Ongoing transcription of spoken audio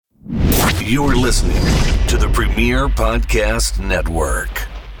You're listening to the Premier Podcast Network.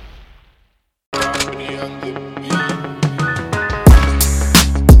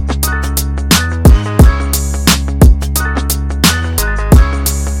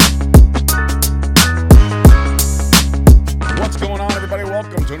 What's going on, everybody?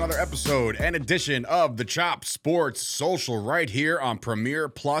 Welcome to another episode and edition of the Chop Sports Social right here on Premier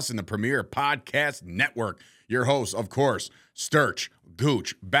Plus and the Premier Podcast Network. Your host, of course, Sturch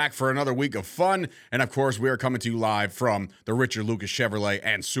Gooch, back for another week of fun. And, of course, we are coming to you live from the Richard Lucas Chevrolet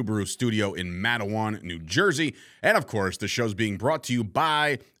and Subaru studio in Matawan, New Jersey. And, of course, the show's being brought to you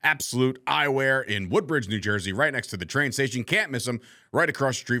by Absolute Eyewear in Woodbridge, New Jersey, right next to the train station. Can't miss them. Right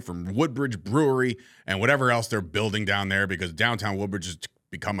across the street from Woodbridge Brewery and whatever else they're building down there, because downtown Woodbridge has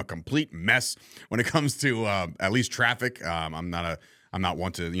become a complete mess when it comes to at least traffic. I'm not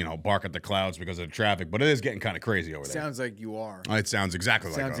one to, bark at the clouds because of the traffic, but it is getting kind of crazy over there. Sounds like you are. It sounds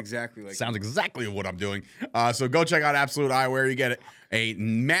exactly Sounds exactly what I'm doing. So go check out Absolute Eyewear. You get a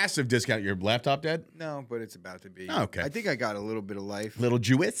massive discount. Your laptop dead? No, but it's about to be. Okay. I think I got a little bit of life. Little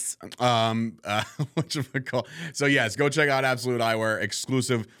Jewess. Whatchamacallit? So yes, go check out Absolute Eyewear,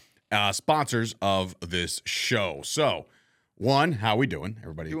 exclusive sponsors of this show. So, one, how we doing?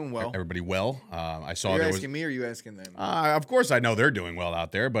 Everybody doing well. Everybody well. I saw. Are you asking me or are you asking them? Of course, I know they're doing well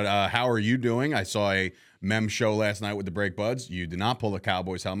out there, but how are you doing? I saw a mem show last night with the Break Buds. You did not pull the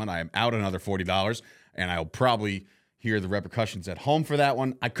Cowboys helmet. I am out another $40, and I'll probably hear the repercussions at home for that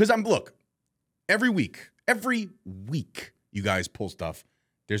one. Look, every week, you guys pull stuff.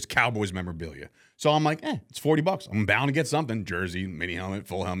 There's Cowboys memorabilia. So I'm like, it's $40. I'm bound to get something. Jersey, mini helmet,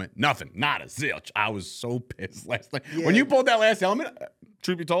 full helmet. Nothing. Not a zilch. I was so pissed last night. Yeah. When you pulled that last helmet,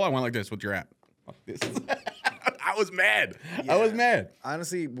 truth be told, I went like this. What's your app? Fuck this. I was mad. Yeah. I was mad.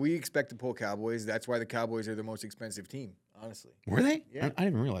 Honestly, we expect to pull Cowboys. That's why the Cowboys are the most expensive team, honestly. Were they? Yeah. I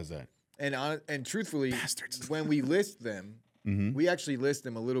didn't realize that. And truthfully, bastards. When we list them, we actually list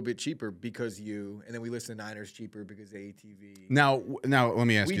them a little bit cheaper because and then we list the Niners cheaper because of ATV. Now let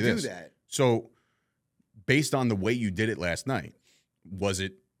me ask you this. We do that. So, based on the way you did it last night, was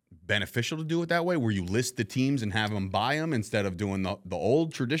it beneficial to do it that way, where you list the teams and have them buy them instead of doing the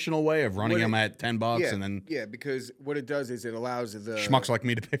old traditional way of running them at $10 and then? Yeah, because what it does is it allows the schmucks like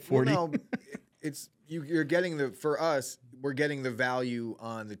me to pay $40. Well, no, you're getting for us, we're getting the value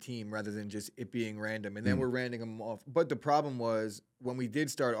on the team rather than just it being random, and then we're rounding them off. But the problem was when we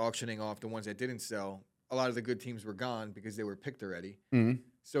did start auctioning off the ones that didn't sell, a lot of the good teams were gone because they were picked already. Mm-hmm.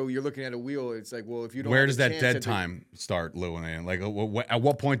 So you're looking at a wheel. It's like, well, if you don't. Where does that dead time start, Lou? And like, at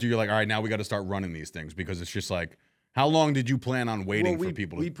what point do you like, all right, now we got to start running these things, because it's just like, how long did you plan on waiting for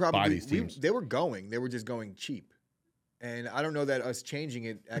people to buy these teams? They were going. They were just going cheap. And I don't know that us changing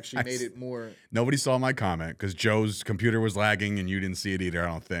it actually made it more. Nobody saw my comment because Joe's computer was lagging and you didn't see it either, I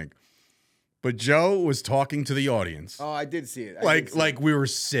don't think. But Joe was talking to the audience. Oh, I did see it. Like we were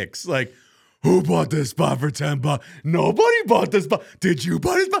six. Like, who bought this spot for $10? Nobody bought this spot. Did you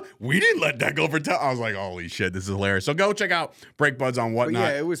buy this spot? We didn't let that go for $10. I was like, holy shit, this is hilarious. So go check out Break Buds on Whatnot.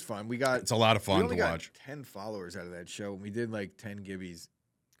 Yeah, it was fun. It's a lot of fun to watch. 10 followers out of that show. We did like 10 gibbies.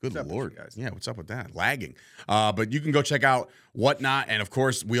 Good Lord. Guys? Yeah, what's up with that? Lagging. But you can go check out Whatnot. And, of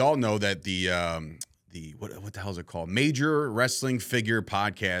course, we all know that the what the hell is it called? Major Wrestling Figure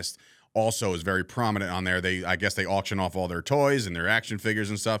Podcast also is very prominent on there. I guess they auction off all their toys and their action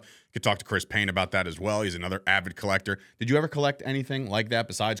figures and stuff. You could talk to Chris Payne about that as well. He's another avid collector. Did you ever collect anything like that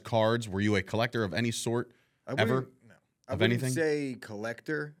besides cards? Were you a collector of any sort ever? No. I wouldn't say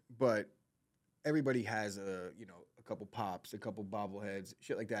collector, but everybody has a couple pops, a couple bobbleheads,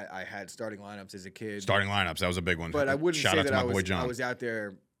 shit like that. I had starting lineups as a kid. Starting lineups, that was a big one. But I wouldn't Shout say out that to my boy John. I was out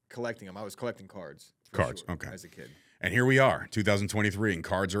there collecting them. I was collecting cards. Cards, sure, okay. As a kid. And here we are, 2023, and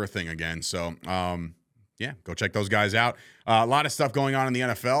cards are a thing again. So, yeah, go check those guys out. A lot of stuff going on in the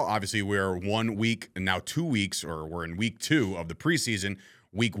NFL. Obviously, we're 1 week and now 2 weeks, or we're in week 2 of the preseason.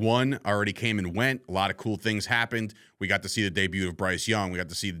 Week 1 already came and went. A lot of cool things happened. We got to see the debut of Bryce Young. We got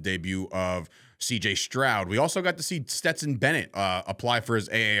to see the debut of C.J. Stroud. We also got to see Stetson Bennett apply for his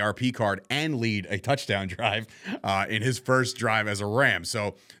AARP card and lead a touchdown drive in his first drive as a Ram.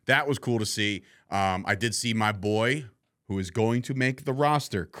 So that was cool to see. I did see my boy, who is going to make the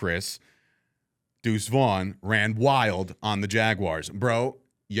roster, Chris, Deuce Vaughn, ran wild on the Jaguars. Bro,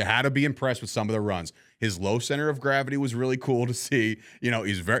 you had to be impressed with some of the runs. His low center of gravity was really cool to see.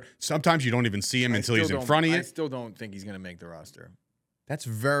 He's sometimes you don't even see him until he's in front of you. I still don't think he's going to make the roster. That's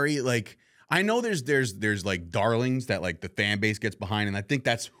very, I know there's like darlings that like the fan base gets behind, and I think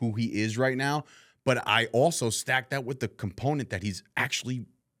that's who he is right now. But I also stack that with the component that he's actually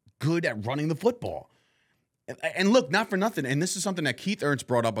good at running the football. And look, not for nothing, and this is something that Keith Ernst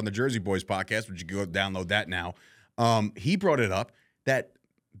brought up on the Jersey Boys podcast, which you can go download that now. He brought it up that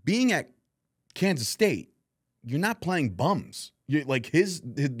being at Kansas State, you're not playing bums. You like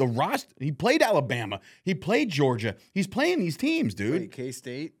the roster. He played Alabama. He played Georgia. He's playing these teams, dude. Wait,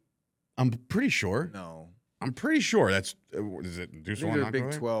 K-State? I'm pretty sure. No. I'm pretty sure that's is it Deuce Vaughn?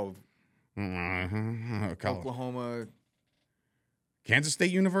 Big 12. Oklahoma. Oklahoma. Kansas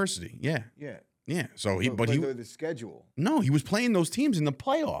State University. Yeah. Yeah. Yeah. So the schedule. No, he was playing those teams in the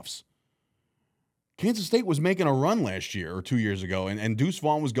playoffs. Kansas State was making a run last year or 2 years ago, and Deuce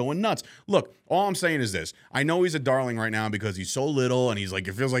Vaughn was going nuts. Look, all I'm saying is this. I know he's a darling right now because he's so little, and he's like,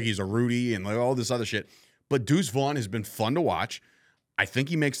 it feels like he's a Rudy and like all this other shit. But Deuce Vaughn has been fun to watch. I think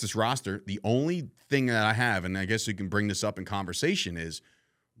he makes this roster. The only thing that I have, and I guess you can bring this up in conversation, is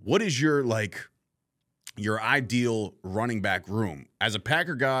what is your ideal running back room? As a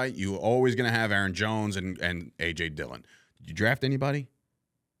Packer guy, you're always going to have Aaron Jones and A.J. Dillon. Did you draft anybody?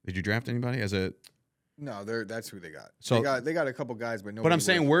 No, that's who they got. So they got a couple guys, but no. But I'm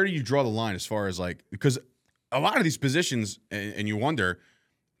saying, where do you draw the line as far as like, because a lot of these positions, and you wonder,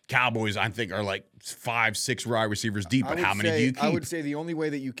 Cowboys, I think, are like 5-6 wide receivers deep, but how many do you keep? I would say the only way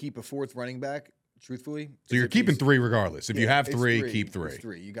that you keep a fourth running back, truthfully. So you're keeping three regardless. If you have three, keep three. It's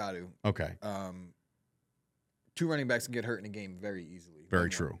three. You got to. Okay. Two running backs can get hurt in a game very easily. Very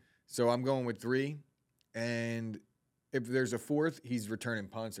true. So I'm going with three, and if there's a fourth, he's returning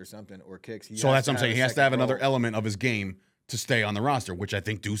punts or something or kicks. So that's what I'm saying. He has to have another element of his game to stay on the roster, which I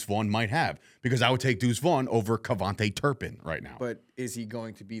think Deuce Vaughn might have, because I would take Deuce Vaughn over Kevonte Turpin right now. But is he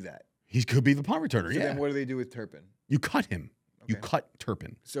going to be that? He could be the punt returner. So yeah. Then what do they do with Turpin? You cut him. Okay. You cut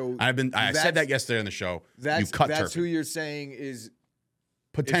Turpin. So I said that yesterday on the show. You cut Turpin. That's who you're saying is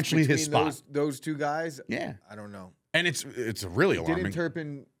potentially his spot. Those two guys. Yeah. I don't know. And it's really alarming. Didn't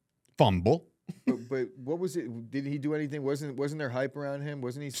Turpin fumble? But what was it? Did he do anything? Wasn't there hype around him?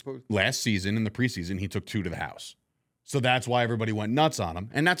 Wasn't he supposed? Last season in the preseason, he took 2 to the house. So that's why everybody went nuts on him,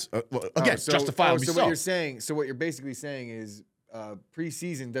 and that's justifiably so. What you're saying? So what you're basically saying is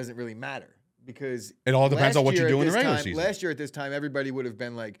preseason doesn't really matter because it all depends on what you do in the regular season. Last year at this time, everybody would have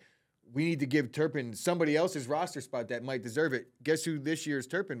been like, "We need to give Turpin somebody else's roster spot that might deserve it." Guess who this year's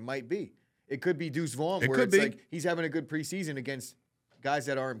Turpin might be? It could be Deuce Vaughn, where it's like he's having a good preseason against guys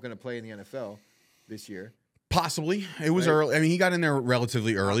that aren't going to play in the NFL this year. Possibly. It was early. I mean, he got in there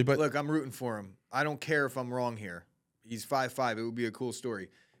relatively early, but look, I'm rooting for him. I don't care if I'm wrong here. He's 5'5". It would be a cool story.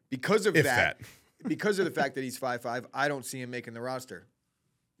 Because of because of the fact that he's 5'5", I don't see him making the roster.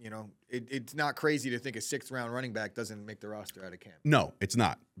 You know, it's not crazy to think a 6th round running back doesn't make the roster out of camp. No, it's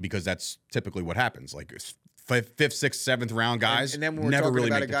not, because that's typically what happens. Like 5th, 6th, 7th round guys and then when we're never talking really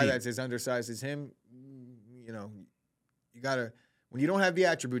about make a guy that's as undersized as him, you know, you gotta, when you don't have the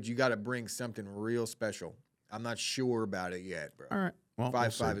attributes, you gotta bring something real special. I'm not sure about it yet, bro. All right. Well,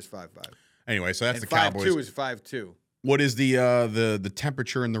 5'5" is 5'5". Anyway, so that's and the Cowboys. 5'2" is 5'2". What is the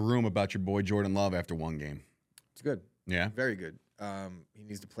temperature in the room about your boy Jordan Love after one game? It's good. Yeah, very good. He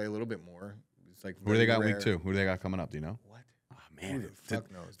needs to play a little bit more. It's like who do they got week 2? Who do they got coming up? Do you know? What? Oh man, who the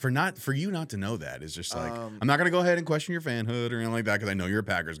fuck knows? For you not to know that is just like, I'm not gonna go ahead and question your fanhood or anything like that because I know you're a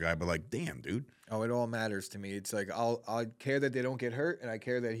Packers guy. But like, damn, dude. Oh, it all matters to me. It's like I care that they don't get hurt, and I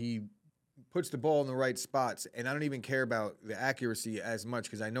care that he puts the ball in the right spots, and I don't even care about the accuracy as much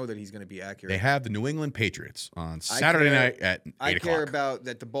because I know that he's going to be accurate. They have the New England Patriots on Saturday night at 8 o'clock. I care about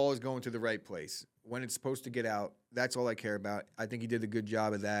that the ball is going to the right place when it's supposed to get out. That's all I care about. I think he did a good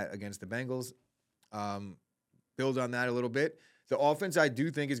job of that against the Bengals. Build on that a little bit. The offense, I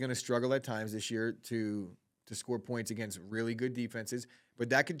do think, is going to struggle at times this year to score points against really good defenses, but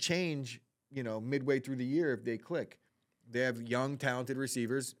that could change, you know, midway through the year if they click. They have young, talented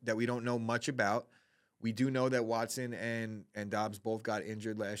receivers that we don't know much about. We do know that Watson and Dobbs both got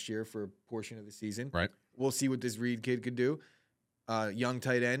injured last year for a portion of the season. Right. We'll see what this Reed kid could do. Young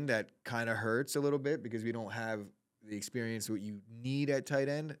tight end, that kind of hurts a little bit because we don't have the experience what you need at tight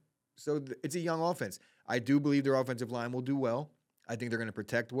end. So it's a young offense. I do believe their offensive line will do well. I think they're going to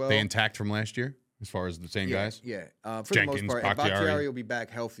protect well. They intact from last year as far as the same guys? Yeah. For Jenkins, the most part. Bakhtiari. Bakhtiari will be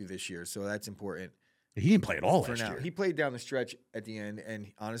back healthy this year, so that's important. He didn't play at all last year. He played down the stretch at the end, and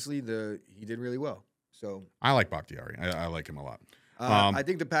honestly, he did really well. So I like Bakhtiari. I like him a lot. I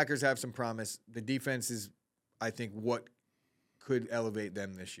think the Packers have some promise. The defense is, I think, what could elevate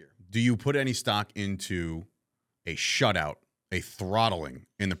them this year. Do you put any stock into a shutout, a throttling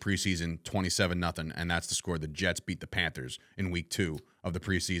in the preseason, 27-0, and that's the score? The Jets beat the Panthers in week 2 of the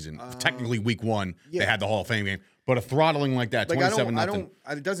preseason. Technically, week 1, they had the Hall of Fame game. But a throttling like that, 27-0.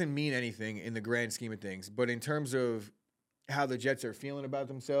 It doesn't mean anything in the grand scheme of things. But in terms of how the Jets are feeling about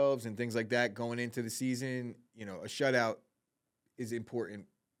themselves and things like that going into the season, a shutout is important.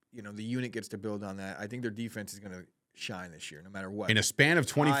 The unit gets to build on that. I think their defense is going to shine this year, no matter what. In a span of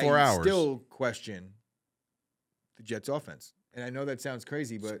 24 hours. I still question the Jets' offense. And I know that sounds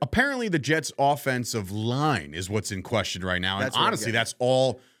crazy, but apparently the Jets' offensive line is what's in question right now. And honestly, that's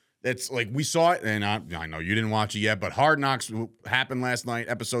all. It's like we saw it, and I know you didn't watch it yet, but Hard Knocks happened last night,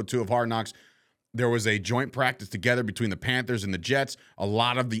 episode 2 of Hard Knocks. There was a joint practice together between the Panthers and the Jets. A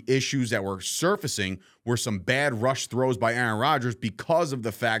lot of the issues that were surfacing were some bad rush throws by Aaron Rodgers because of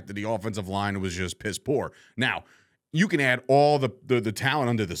the fact that the offensive line was just piss poor. Now, you can add all the talent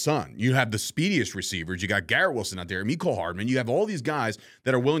under the sun. You have the speediest receivers. You got Garrett Wilson out there, Mecole Hardman. You have all these guys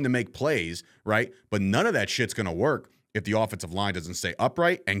that are willing to make plays, right? But none of that shit's going to work if the offensive line doesn't stay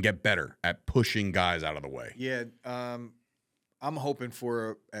upright and get better at pushing guys out of the way. Yeah, I'm hoping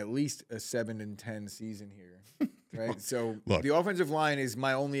for at least a 7-10 season here, right? So look, the offensive line is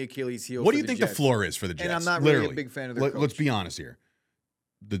my only Achilles heel. What do you think the floor is for the Jets? And I'm not really a big fan of their coach. Let's be honest here.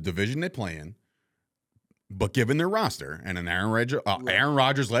 The division they play in, but given their roster and an Aaron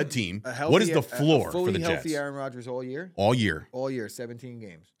Rodgers-led team, what is the floor for the Jets? Fully healthy Aaron Rodgers all year? All year. All year, 17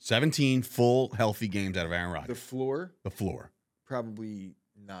 games. 17 full healthy games out of Aaron Rodgers. The floor? The Probably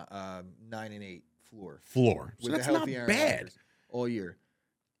not 9-8 floor. So that's not Aaron bad. Rodgers all year.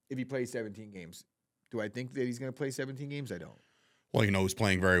 If he plays 17 games. Do I think that he's going to play 17 games? I don't. Well, who's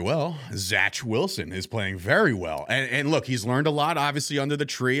playing very well? Zach Wilson is playing very well. And look, he's learned a lot, obviously, under the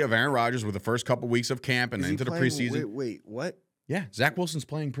tree of Aaron Rodgers with the first couple weeks of camp and into the preseason. Wait, what? Yeah, Zach Wilson's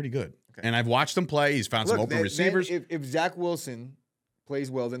playing pretty good. Okay. And I've watched him play. He's found some open receivers. If Zach Wilson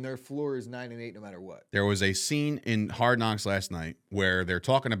plays well, then their floor is 9-8 no matter what. There was a scene in Hard Knocks last night where they're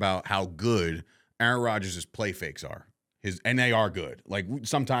talking about how good Aaron Rodgers' play fakes are. And they are good. Like,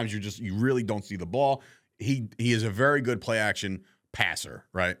 sometimes you really don't see the ball. He is a very good play action passer,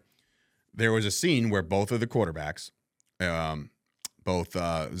 right? There was a scene where both of the quarterbacks, both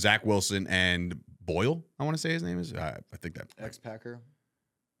Zach Wilson and Boyle, I want to say his name is. I think that ex-Packer.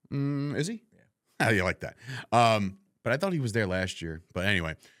 Is he? Yeah. How do you like that? But I thought he was there last year. But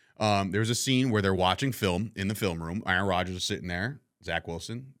anyway, there was a scene where they're watching film in the film room. Aaron Rodgers is sitting there, Zach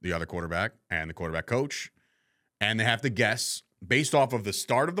Wilson, the other quarterback, and the quarterback coach. And they have to guess, based off of the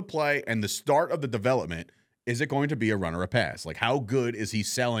start of the play and the start of the development, is it going to be a run or a pass? Like, how good is he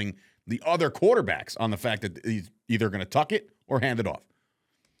selling the other quarterbacks on the fact that he's either going to tuck it or hand it off?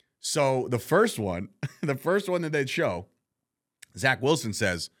 So the first one that they'd show, Zach Wilson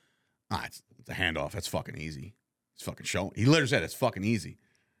says, it's a handoff. That's fucking easy. It's fucking showing. He literally said it's fucking easy.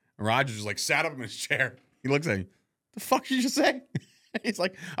 And Rodgers was like, sat up in his chair. He looks at him. The fuck did you just say? He's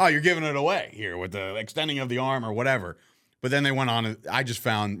like, oh, you're giving it away here with the extending of the arm or whatever. But then they went on. I just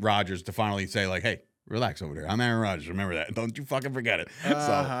found Rodgers to finally say, like, hey, relax over there. I'm Aaron Rodgers. Remember that. Don't you fucking forget it.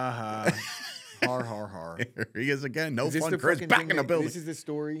 Har. Here he is again. No fun. Chris back in the building. This is the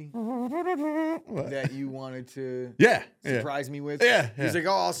story that you wanted to surprise me with? Yeah. He's like,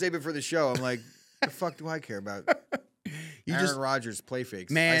 oh, I'll save it for the show. I'm like, the fuck do I care about? Aaron Rodgers play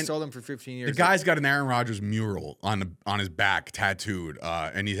fakes. Man, I saw them for 15 years. The guy's got an Aaron Rodgers mural on his back tattooed,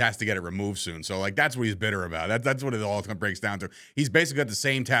 and he has to get it removed soon. So, like, that's what he's bitter about. That's what it all breaks down to. He's basically got the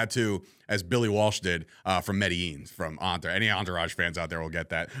same tattoo as Billy Walsh did from Medellin, from Entourage. Any Entourage fans out there will get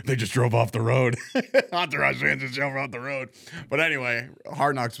that. They just drove off the road. Entourage fans just drove off the road. But anyway,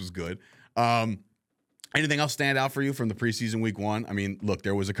 Hard Knocks was good. Anything else stand out for you from the preseason week 1? I mean, look,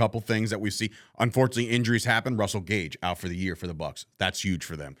 there was a couple things that we see. Unfortunately, injuries happen. Russell Gage out for the year for the Bucs. That's huge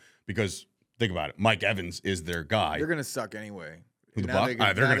for them because think about it. Mike Evans is their guy. They're going to suck anyway. Who, the Bucs?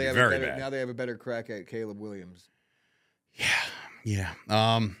 They're going to be very bad. Now they have a better crack at Caleb Williams. Yeah.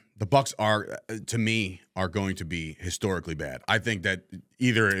 The Bucs are, to me, are going to be historically bad. I think that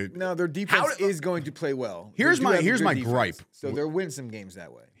either their defense is going to play well. Here's my gripe. So they'll win some games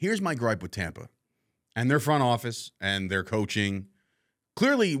that way. Here's my gripe with Tampa. And their front office and their coaching.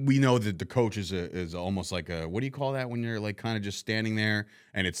 Clearly, we know that the coach is almost like a, what do you call that when you're like kind of just standing there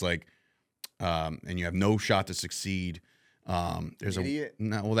and it's like, and you have no shot to succeed. There's Idiot.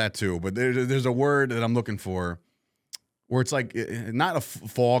 Well, that too, but there's a word that I'm looking for where it's like not a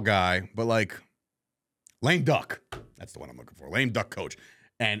fall guy, but like lame duck. That's the one I'm looking for. Lame duck coach,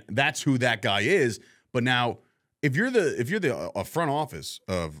 and that's who that guy is. But now, If you're the front office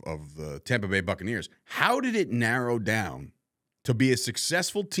of the Tampa Bay Buccaneers, how did it narrow down to be a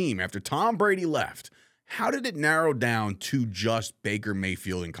successful team after Tom Brady left? How did it narrow down to just Baker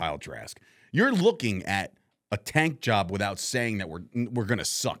Mayfield and Kyle Trask? You're looking at a tank job without saying that we're going to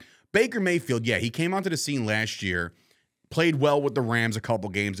suck. Baker Mayfield, he came onto the scene last year, played well with the Rams a couple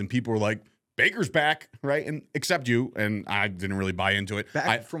games, and people were like, Baker's back, right? And except you, and I didn't really buy into it.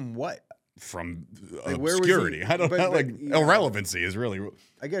 Back from what? From Like, where was obscurity. he? I don't know. Like, yeah. irrelevancy is really.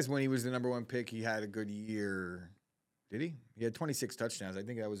 I guess when he was the number 1 pick, he had a good year. Did he? He had 26 touchdowns. I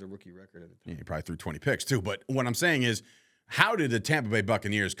think that was a rookie record at the time. Yeah, he probably threw 20 picks too. But what I'm saying is, how did the Tampa Bay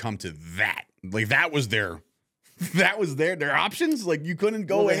Buccaneers come to that? Like, that was their options. Like, you couldn't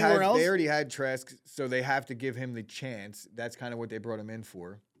go anywhere else. They already had Trask, so they have to give him the chance. That's kind of what they brought him in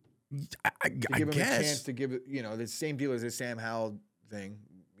for. I give him guess. a chance to give it, the same deal as the Sam Howell thing.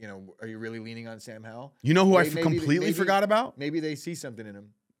 Are you really leaning on Sam Howell? You know who I completely forgot about? Maybe they see something in him.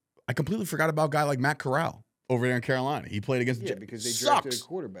 I completely forgot about a guy like Matt Corral over there in Carolina. He played against the Jets. Because they drafted a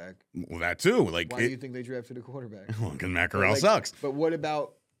quarterback. Well, that too. Like, why do you think they drafted a quarterback? Well, because Matt Corral sucks. But what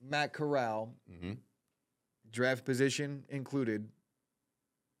about Matt Corral? Mm-hmm. Draft position included.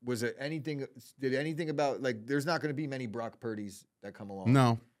 Was it anything? Did anything about there's not going to be many Brock Purdy's that come along?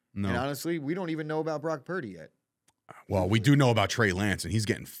 No. And honestly, we don't even know about Brock Purdy yet. Well, we do know about Trey Lance, and he's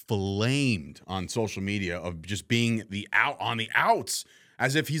getting flamed on social media of just being on the outs,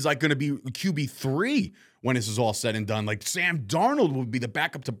 as if he's like going to be QB3 when this is all said and done. Like, Sam Darnold would be the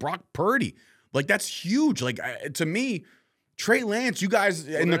backup to Brock Purdy. Like, that's huge. Like, to me, Trey Lance, you guys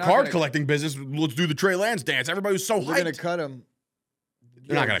in the card collecting business, let's do the Trey Lance dance. Everybody was so hyped. They're going to cut him.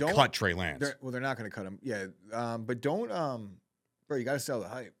 They're not going to cut Trey Lance. They're not going to cut him. Yeah, but don't bro, you got to sell the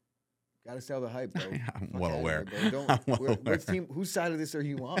hype. Got to sell the hype, bro. I'm well aware. What team? Whose side of this are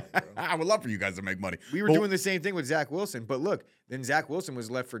you on, bro? I would love for you guys to make money. We were doing the same thing with Zach Wilson, but look, then Zach Wilson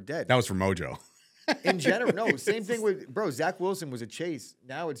was left for dead. That was for Mojo. In general, no, same thing with Zach Wilson was a chase.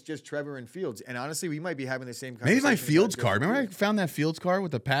 Now it's just Trevor and Fields, and honestly, we might be having the same conversation. Maybe my Fields card. Remember, I found that Fields card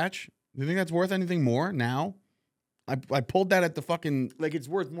with the patch. Do you think that's worth anything more now? I pulled that at the fucking. Like, it's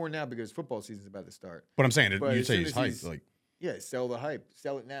worth more now because football season's about to start. But I'm saying, you say he's hyped, like. Yeah, sell the hype.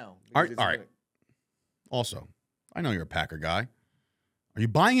 Sell it now. All right. Also, I know you're a Packer guy. Are you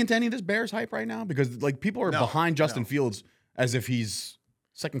buying into any of this Bears hype right now? Because people are behind Justin Fields as if he's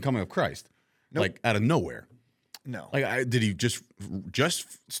second coming of Christ, out of nowhere. No. Did he just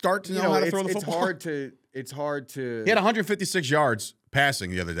start to know how to throw the football? It's hard to. He had 156 yards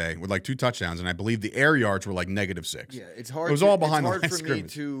passing the other day with 2 touchdowns, and I believe the air yards were -6. Yeah, it's hard. It was all behind the line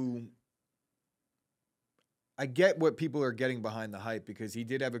scrimmage. scrimmage. I get what people are getting behind the hype because he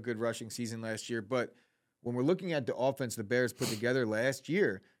did have a good rushing season last year. But when we're looking at the offense the Bears put together last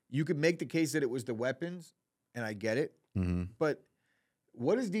year, you could make the case that it was the weapons, and I get it. Mm-hmm. But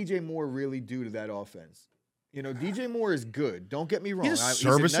what does DJ Moore really do to that offense? DJ Moore is good. Don't get me wrong. He's a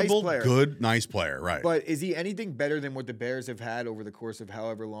serviceable, nice player, right? But is he anything better than what the Bears have had over the course of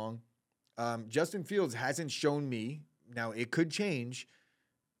however long? Justin Fields hasn't shown me. Now, it could change.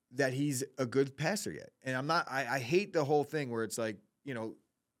 That he's a good passer yet. And I'm not, I hate the whole thing where it's I'm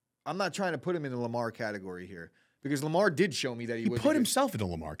not trying to put him in the Lamar category here because Lamar did show me that he put himself in the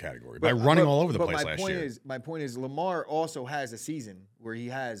Lamar category by running all over the place last year. My point is Lamar also has a season where he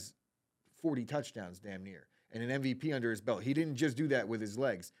has 40 touchdowns damn near and an MVP under his belt. He didn't just do that with his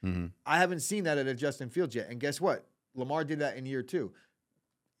legs. Mm-hmm. I haven't seen that at a Justin Fields yet. And guess what? Lamar did that in year 2.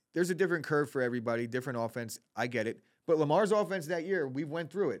 There's a different curve for everybody, different offense. I get it. But Lamar's offense that year, we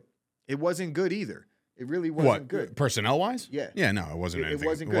went through it. It wasn't good either. It really wasn't good. Personnel-wise? Yeah. Yeah, no, it wasn't anything. It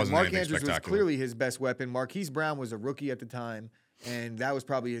wasn't good. Mark Andrews was spectacular. clearly his best weapon. Marquise Brown was a rookie at the time, and that was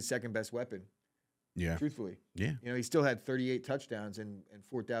probably his second best weapon. Yeah. Truthfully. Yeah. He still had 38 touchdowns and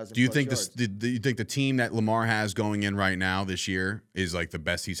 4,000 Do you plus think yards. do you think the team that Lamar has going in right now this year is the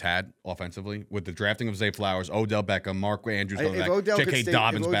best he's had offensively with the drafting of Zay Flowers, Odell Beckham, Mark Andrews coming back, J.K.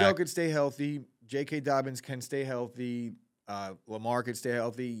 Dobbins back? If Odell could stay healthy, J.K. Dobbins can stay healthy, Lamar could stay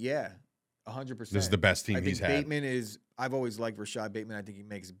healthy, yeah, 100%. This is the best team he's had. Bateman is – I've always liked Rashad Bateman. I think he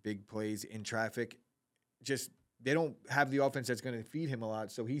makes big plays in traffic. Just they don't have the offense that's going to feed him a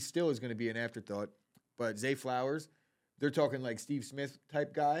lot, so he still is going to be an afterthought. But Zay Flowers, they're talking like Steve Smith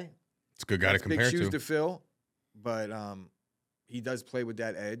type guy. It's a good guy to compare big shoes to fill, but he does play with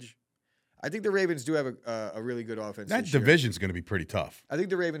that edge. I think the Ravens do have a really good offense. That division's going to be pretty tough. I think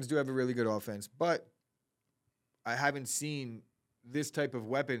the Ravens do have a really good offense, but I haven't seen this type of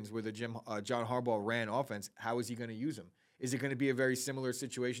weapons with a John Harbaugh ran offense. How is he going to use them? Is it going to be a very similar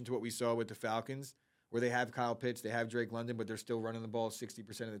situation to what we saw with the Falcons, where they have Kyle Pitts, they have Drake London, but they're still running the ball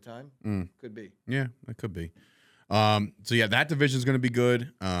 60% of the time? Could be. Yeah, it could be. So, yeah, that division is going to be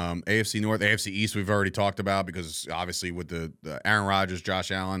good. AFC North, AFC East, we've already talked about because obviously with the Aaron Rodgers, Josh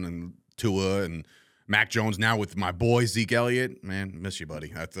Allen, and Tua, and Mac Jones now with my boy Zeke Elliott. Man, miss you, buddy.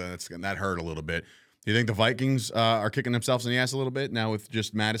 That hurt a little bit. Do you think the Vikings are kicking themselves in the ass a little bit now with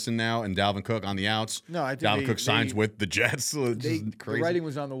just Madison now and Dalvin Cook on the outs? No, I think Dalvin Cook signs with the Jets. So the writing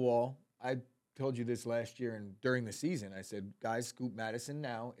was on the wall. I told you this last year and during the season. I said, guys, scoop Madison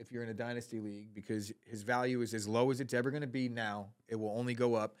now if you're in a dynasty league because his value is as low as it's ever going to be now. It will only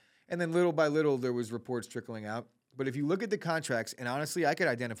go up. And then little by little, there was reports trickling out. But if you look at the contracts, and honestly, I could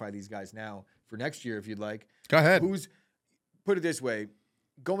identify these guys now for next year if you'd like. Go ahead. Put it this way,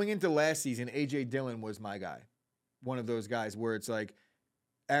 going into last season, A.J. Dillon was my guy. One of those guys where it's like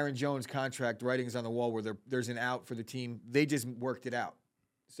Aaron Jones' contract writings on the wall where there's an out for the team. They just worked it out.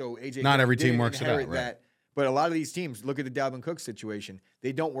 So A.J. Not Dillon every team didn't works it out, inherit right? that. But a lot of these teams, look at the Dalvin Cook situation,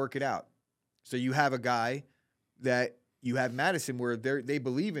 they don't work it out. So you have a guy that you have Madison where they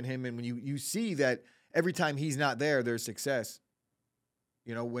believe in him, and when you see that every time he's not there, there's success.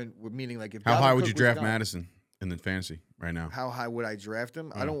 You know, meaning like if how Dalvin high would Cook you was draft gone, Madison in the fantasy right now? How high would I draft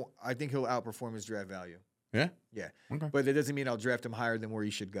him? I think he'll outperform his draft value. Yeah? Yeah. Okay. But that doesn't mean I'll draft him higher than where he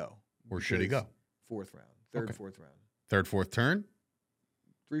should go. Where should he go? Fourth round. Third, Okay. fourth round. Third, fourth turn?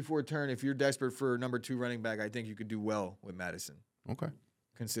 3-4 turn. If you're desperate for a number 2 running back, I think you could do well with Madison. Okay.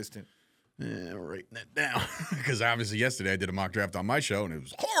 Consistent. Yeah, writing that down. Because obviously yesterday I did a mock draft on my show, and it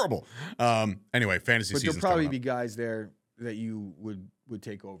was horrible. Anyway, fantasy But season's there'll probably coming be guys there that you would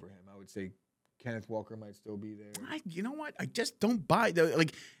take over him. I would say Kenneth Walker might still be there. You know what? I just don't buy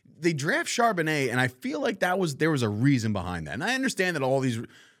like they draft Charbonnet, and I feel like there was a reason behind that. And I understand that all these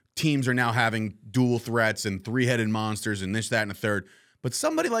teams are now having dual threats and 3-headed monsters and this, that, and a third. But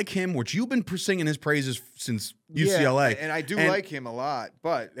somebody like him, which you've been singing his praises since UCLA, and I do like him a lot,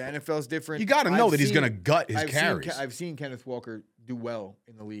 but the NFL's different. You got to know that he's going to gut his carries. I've seen Kenneth Walker do well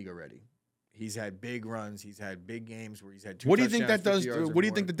in the league already. He's had big runs. He's had big games where he's had 2 What do you think that touchdowns, does? 50 yards What do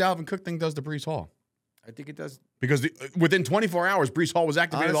you or think the more. Dalvin Cook thing does to Breece Hall? I think it does. Because within 24 hours, Breece Hall was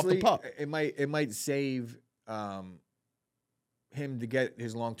activated Honestly, off the pup. It might save him to get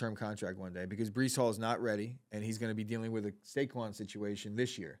his long-term contract one day because Breece Hall is not ready, and he's going to be dealing with a Saquon situation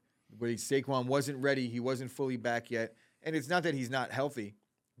this year. But Saquon wasn't ready. He wasn't fully back yet. And it's not that he's not healthy,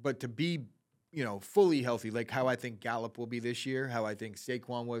 but to be, fully healthy, like how I think Gallup will be this year, how I think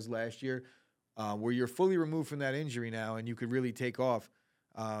Saquon was last year, where you're fully removed from that injury now and you could really take off.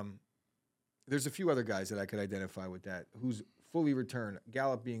 There's a few other guys that I could identify with that who's fully returned,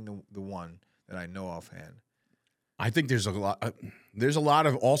 Gallup being the one that I know offhand. I think there's a lot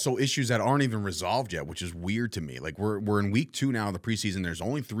of also issues that aren't even resolved yet, which is weird to me. Like we're in week 2 now of the preseason. There's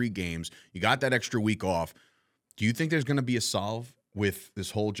only 3 games. You got that extra week off. Do you think there's going to be a solve with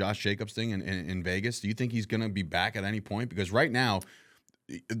this whole Josh Jacobs thing in Vegas? Do you think he's going to be back at any point? Because right now,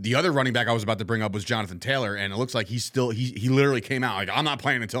 the other running back I was about to bring up was Jonathan Taylor, and it looks like he literally came out like, I'm not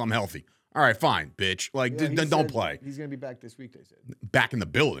playing until I'm healthy. All right, fine, bitch. Like, don't play. He's going to be back this week, they said. Back in the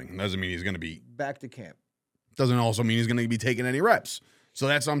building doesn't mean he's going to be back to camp. Doesn't also mean he's going to be taking any reps. So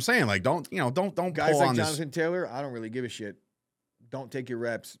that's what I'm saying. Like, don't guys pull like on Jonathan this. Taylor. I don't really give a shit. Don't take your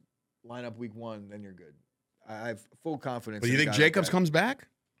reps. Line up week 1, then you're good. I have full confidence. But you think Jacobs comes back?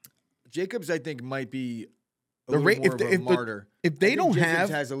 Jacobs, I think, might be a little more of a martyr. If they don't Jacobs have,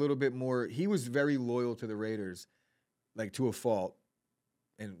 has a little bit more. He was very loyal to the Raiders, like to a fault,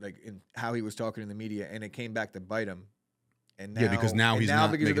 and like in how he was talking in the media, and it came back to bite him. And now, because now he's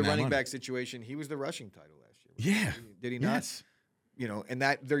not because of the making that running money. back situation. He was the rushing title last year. Yeah. Did he not? Yes. And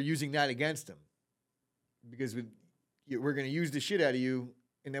that they're using that against him because we're going to use the shit out of you,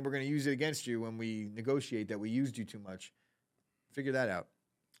 and then we're going to use it against you when we negotiate that we used you too much. Figure that out.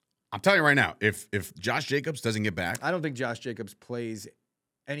 I'm telling you right now, if Josh Jacobs doesn't get back, I don't think Josh Jacobs plays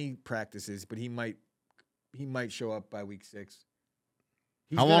any practices, but he might show up by week 6.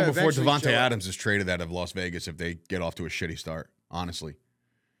 how long before Devontae Adams is traded out of Las Vegas if they get off to a shitty start? Honestly,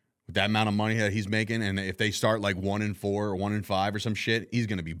 with that amount of money that he's making, and if they start like 1-4 or 1-5 or some shit, he's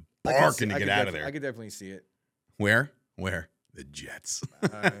going to be barking to get out of there. I could definitely see it. Where? The Jets.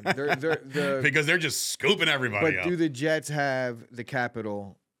 They're because they're just scooping everybody up. But do the Jets have the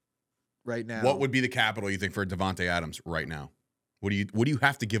capital right now? What would be the capital you think for Devontae Adams right now? What do you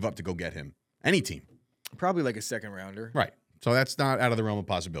have to give up to go get him? Any team. Probably like a second rounder. Right. So that's not out of the realm of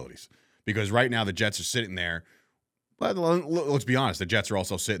possibilities. Because right now the Jets are sitting there. But let's be honest, the Jets are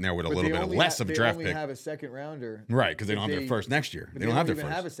also sitting there with a little bit less of a draft pick. They only have a second rounder. Right, because they don't have their first next year. They don't have their first.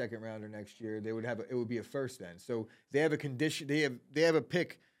 They don't even have a second rounder next year. It would be a first then. So they have a condition. They have a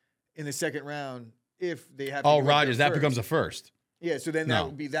pick in the second round if they have. Oh, Rodgers, that becomes a first. Yeah, so then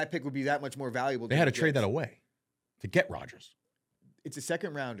that pick would be that much more valuable. They had to trade that away to get Rodgers. It's a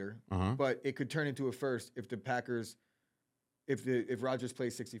second rounder, but it could turn into a first if the Packers, if Rodgers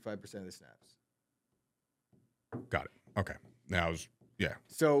plays 65% of the snaps. Got it. Okay. Now,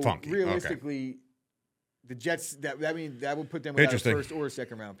 so funky. Realistically, the Jets that would put them without a first or a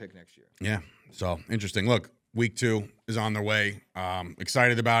second round pick next year. Yeah. So interesting. Look, week 2 is on their way.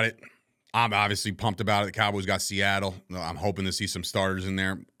 Excited about it. I'm obviously pumped about it. The Cowboys got Seattle. I'm hoping to see some starters in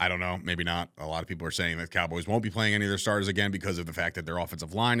there. I don't know. Maybe not. A lot of people are saying that the Cowboys won't be playing any of their starters again because of the fact that their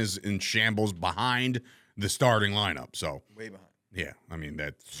offensive line is in shambles behind the starting lineup. So Way behind. Yeah, I mean,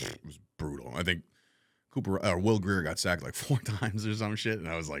 that was brutal. I think Will Greer got sacked like 4 times or some shit, and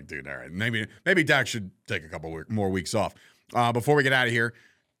I was like, dude, all right, maybe Dak should take a couple more weeks off. Before we get out of here,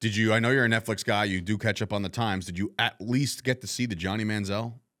 I know you're a Netflix guy, you do catch up on the times. Did you at least get to see the Johnny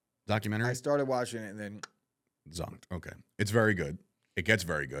Manziel documentary? I started watching it and then zonked. Okay. It's very good. It gets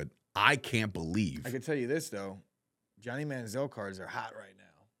very good. I can't believe. I can tell you this, though. Johnny Manziel cards are hot right now.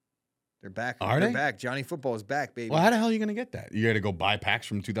 They're back. Are They're they? back. Johnny football is back, baby. Well, how the hell are you going to get that? You got to go buy packs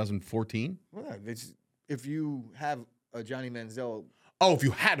from 2014? Well, if you have a Johnny Manziel Oh, if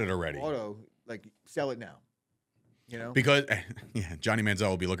you had it already. auto, like, sell it now. You know? Because, yeah, Johnny Manziel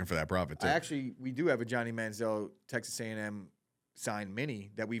will be looking for that profit, too. We do have a Johnny Manziel Texas A&M signed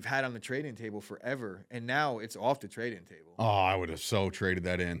mini that we've had on the trade-in table forever, and now it's off the trade-in table. Oh, I would have so traded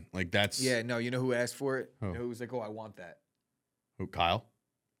that in. Like, that's... Yeah, no, you know who asked for it? Who? You know who was like, oh, I want that. Who, Kyle?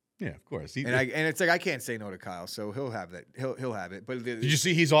 Yeah, of course. And it's like I can't say no to Kyle, so he'll have that. He'll have it. But did you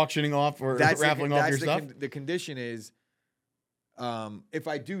see he's auctioning off or raffling off your stuff? The condition is, if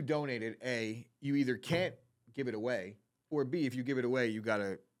I do donate it, A, you either can't give it away, or B, if you give it away, you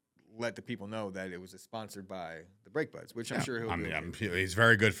gotta let the people know that it was sponsored by the Break Buds, which I'm sure he'll do. He's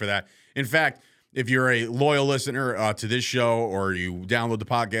very good for that. In fact, if you're a loyal listener to this show, or you download the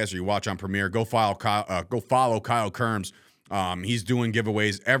podcast, or you watch on Premiere, go follow Kyle Kerms. He's doing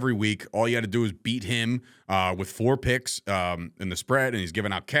giveaways every week. All you got to do is beat him with 4 picks in the spread, and he's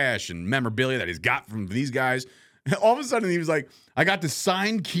giving out cash and memorabilia that he's got from these guys. And all of a sudden, he was like, I got the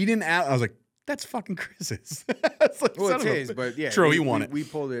signed Keaton Allen. I was like, that's fucking Chris's. Like, well, it's his, but yeah. True, he won it. We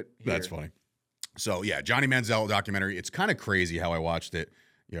pulled it here. That's funny. So, yeah, Johnny Manziel documentary. It's kind of crazy how I watched it.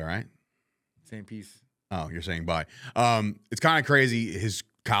 You all right? Same piece. Oh, you're saying bye. It's kind of crazy, his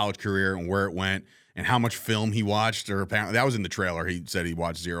college career and where it went and how much film he watched. Or apparently, that was in the trailer. He said he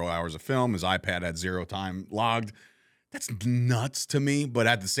watched 0 hours of film. His iPad had 0 time logged. That's nuts to me. But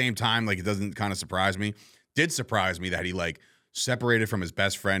at the same time, like, it doesn't kind of surprise me. Did surprise me that he, like, separated from his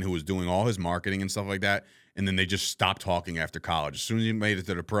best friend who was doing all his marketing and stuff like that. And then they just stopped talking after college. As soon as he made it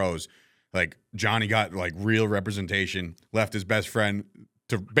to the pros, like, Johnny got, like, real representation, left his best friend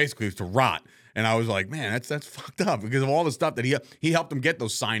to rot. And I was like, man, that's fucked up because of all the stuff that he helped him get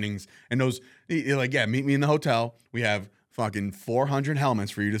those signings and those. He like, yeah, meet me in the hotel. We have fucking 400 helmets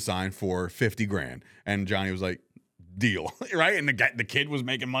for you to sign for $50,000. And Johnny was like, deal, right? And the kid was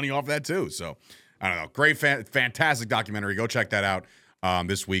making money off that too. So I don't know, great, fantastic documentary. Go check that out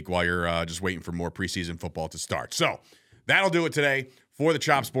this week while you're just waiting for more preseason football to start. So that'll do it today for the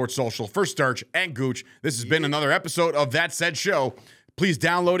Chop Sports Social for Sturch and Gooch. This has been another episode of That Said Show. Please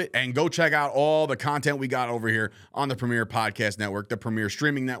download it and go check out all the content we got over here on the Premier Podcast Network, the Premier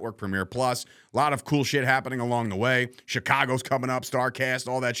Streaming Network, Premier Plus. A lot of cool shit happening along the way. Chicago's coming up, StarCast,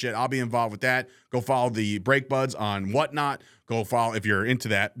 all that shit. I'll be involved with that. Go follow the Break Buds on Whatnot. Go follow if you're into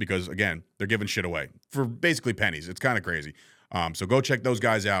that because, again, they're giving shit away for basically pennies. It's kind of crazy. So go check those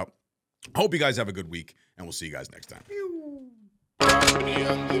guys out. Hope you guys have a good week, and we'll see you guys next time.